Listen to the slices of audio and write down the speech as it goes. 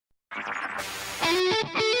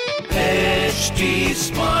HT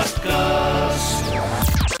Smartcast.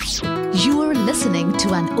 You are listening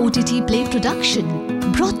to an OTT Play production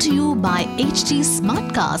brought to you by HT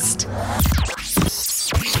Smartcast.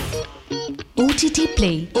 OTT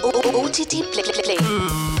Play. OTT Play.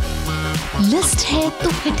 List है तो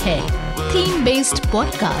hit है. Theme based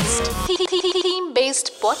podcast. Theme based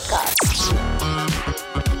podcast.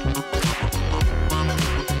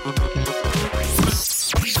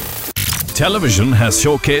 Television has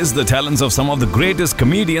showcased the talents of some of the greatest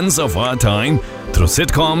comedians of our time through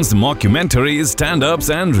sitcoms, mockumentaries, stand-ups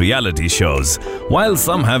and reality shows. While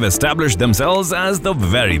some have established themselves as the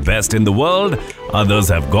very best in the world, others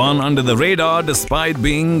have gone under the radar despite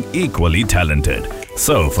being equally talented.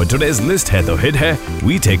 So, for today's List Hai To Hit Hai,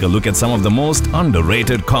 we take a look at some of the most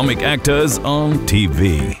underrated comic actors on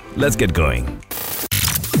TV. Let's get going.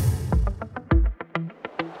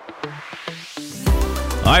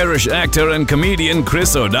 Irish actor and comedian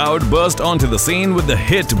Chris O'Dowd burst onto the scene with the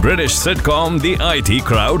hit British sitcom The IT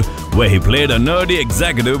Crowd, where he played a nerdy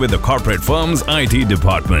executive with the corporate firm's IT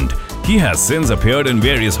department. He has since appeared in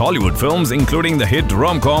various Hollywood films, including the hit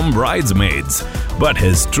rom-com Bridesmaids. But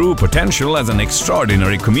his true potential as an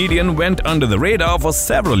extraordinary comedian went under the radar for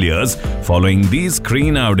several years following these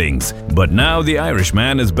screen outings. But now the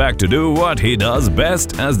Irishman is back to do what he does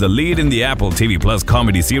best as the lead in the Apple TV Plus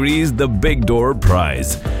comedy series The Big Door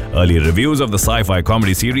Prize. Early reviews of the sci-fi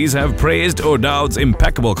comedy series have praised O'Dowd's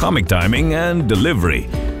impeccable comic timing and delivery.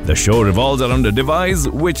 The show revolves around a device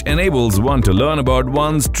which enables one to learn about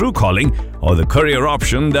one's true calling or the career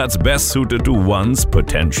option that's best suited to one's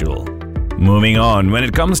potential. Moving on, when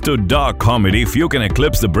it comes to dark comedy, few can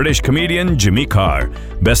eclipse the British comedian Jimmy Carr.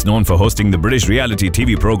 Best known for hosting the British reality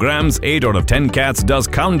TV programs 8 out of 10 Cats Does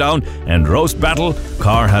Countdown and Roast Battle,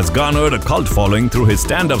 Carr has garnered a cult following through his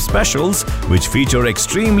stand-up specials, which feature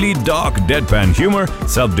extremely dark deadpan humor,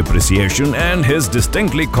 self-depreciation, and his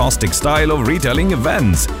distinctly caustic style of retelling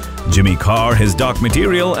events. Jimmy Carr, His Dark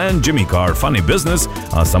Material, and Jimmy Carr Funny Business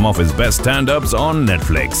are some of his best stand-ups on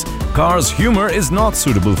Netflix. Carr's humor is not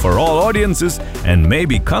suitable for all audiences and may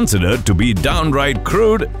be considered to be downright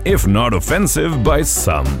crude, if not offensive by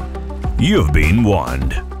some. You've been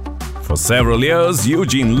warned. For several years,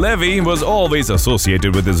 Eugene Levy was always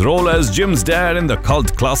associated with his role as Jim's dad in the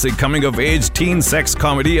cult classic coming-of-age teen sex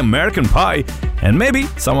comedy American Pie, and maybe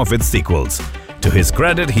some of its sequels. To his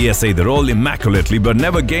credit, he essayed the role immaculately but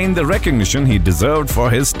never gained the recognition he deserved for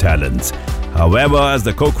his talents. However, as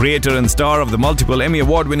the co-creator and star of the multiple Emmy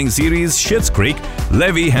Award-winning series Schitt's Creek,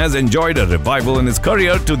 Levy has enjoyed a revival in his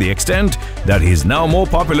career to the extent that he's now more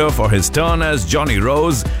popular for his turn as Johnny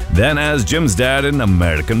Rose than as Jim's dad in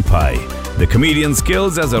American Pie. The comedian's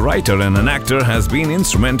skills as a writer and an actor has been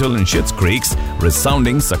instrumental in Schitt's Creek's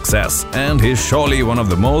resounding success, and he's surely one of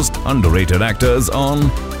the most underrated actors on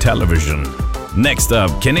television. Next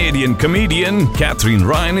up, Canadian comedian Catherine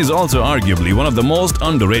Ryan is also arguably one of the most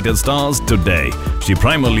underrated stars today. She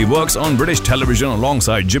primarily works on British television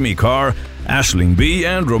alongside Jimmy Carr, Aisling B,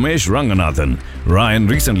 and Romesh Ranganathan. Ryan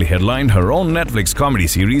recently headlined her own Netflix comedy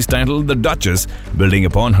series titled The Duchess, building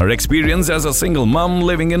upon her experience as a single mum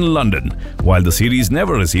living in London. While the series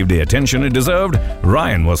never received the attention it deserved,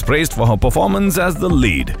 Ryan was praised for her performance as the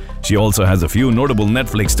lead. She also has a few notable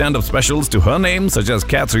Netflix stand-up specials to her name, such as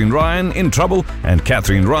Catherine Ryan in Trouble and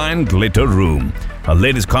Catherine Ryan Glitter Room. Her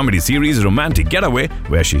latest comedy series, Romantic Getaway,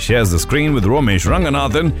 where she shares the screen with Romesh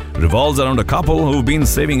Ranganathan, revolves around a couple who've been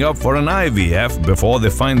saving up for an IVF before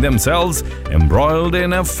they find themselves embroiled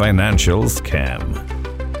in a financial scam.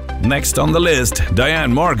 Next on the list,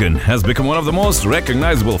 Diane Morgan has become one of the most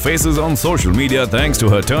recognizable faces on social media thanks to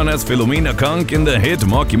her turn as Philomena Kunk in the hit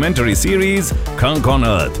mockumentary series Kunk on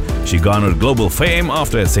Earth. She garnered global fame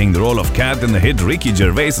after essaying the role of Kat in the hit Ricky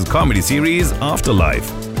Gervais' comedy series Afterlife.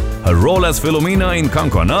 Her role as Philomena in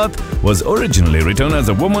Kunk on Earth was originally written as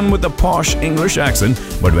a woman with a posh English accent,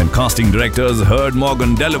 but when casting directors heard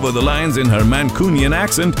Morgan deliver the lines in her Mancunian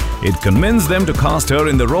accent, it convinced them to cast her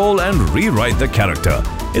in the role and rewrite the character.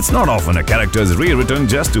 It's not often a character is rewritten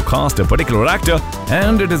just to cast a particular actor,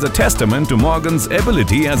 and it is a testament to Morgan's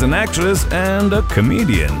ability as an actress and a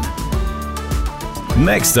comedian.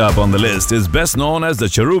 Next up on the list is best known as the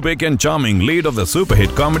cherubic and charming lead of the super hit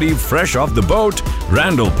comedy Fresh Off the Boat.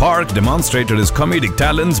 Randall Park demonstrated his comedic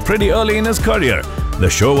talents pretty early in his career. The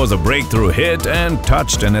show was a breakthrough hit and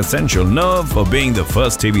touched an essential nerve for being the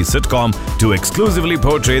first TV sitcom to exclusively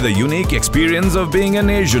portray the unique experience of being an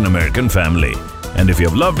Asian American family. And if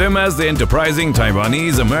you've loved him as the enterprising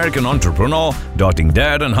Taiwanese-American entrepreneur, doting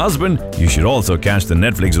dad and husband, you should also catch the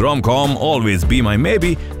Netflix rom-com Always Be My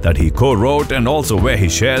Maybe that he co-wrote, and also where he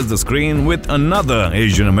shares the screen with another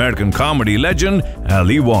Asian-American comedy legend,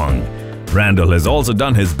 Ali Wong. Randall has also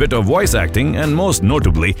done his bit of voice acting, and most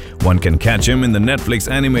notably, one can catch him in the Netflix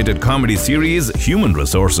animated comedy series Human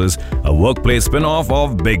Resources, a workplace spin-off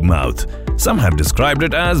of Big Mouth. Some have described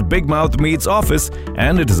it as Big Mouth meets Office,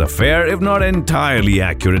 and it is a fair if not entirely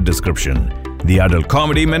accurate description. The adult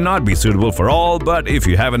comedy may not be suitable for all, but if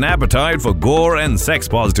you have an appetite for gore and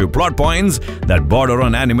sex-positive plot points that border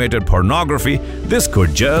on animated pornography, this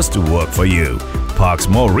could just work for you. Park's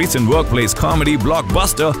more recent workplace comedy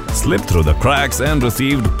Blockbuster slipped through the cracks and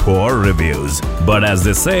received poor reviews. But as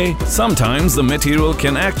they say, sometimes the material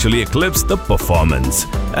can actually eclipse the performance.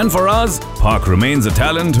 And for us, Park remains a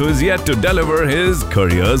talent who is yet to deliver his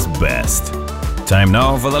career's best. Time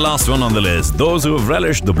now for the last one on the list. Those who have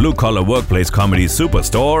relished the blue-collar workplace comedy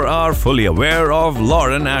Superstore are fully aware of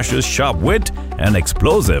Lauren Ash's sharp wit and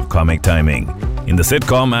explosive comic timing. In the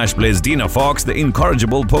sitcom, Ash plays Dina Fox, the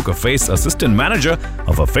incorrigible poker-faced assistant manager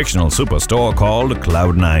of a fictional superstore called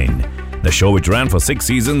Cloud9. The show, which ran for 6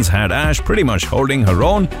 seasons, had Ash pretty much holding her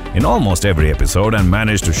own in almost every episode and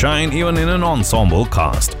managed to shine even in an ensemble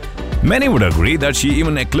cast. Many would agree that she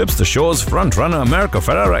even eclipsed the show's frontrunner America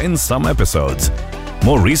Ferrera in some episodes.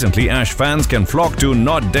 More recently, Ash fans can flock to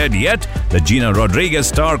Not Dead Yet, the Gina Rodriguez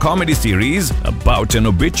star comedy series about an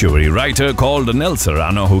obituary writer called Nell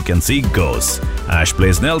Serrano who can see ghosts. Ash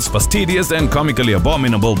plays Nell's fastidious and comically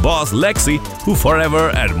abominable boss Lexi, who forever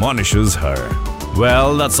admonishes her.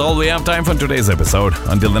 Well, that's all we have time for today's episode.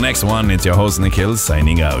 Until the next one, it's your host Nikhil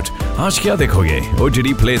signing out. Aaj kya dekhoge?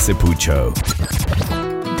 OTT Play se poocho.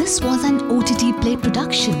 This was an OTT Play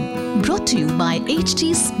production brought to you by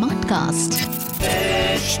HT Smartcast.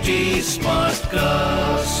 HT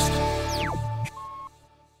Smartcast.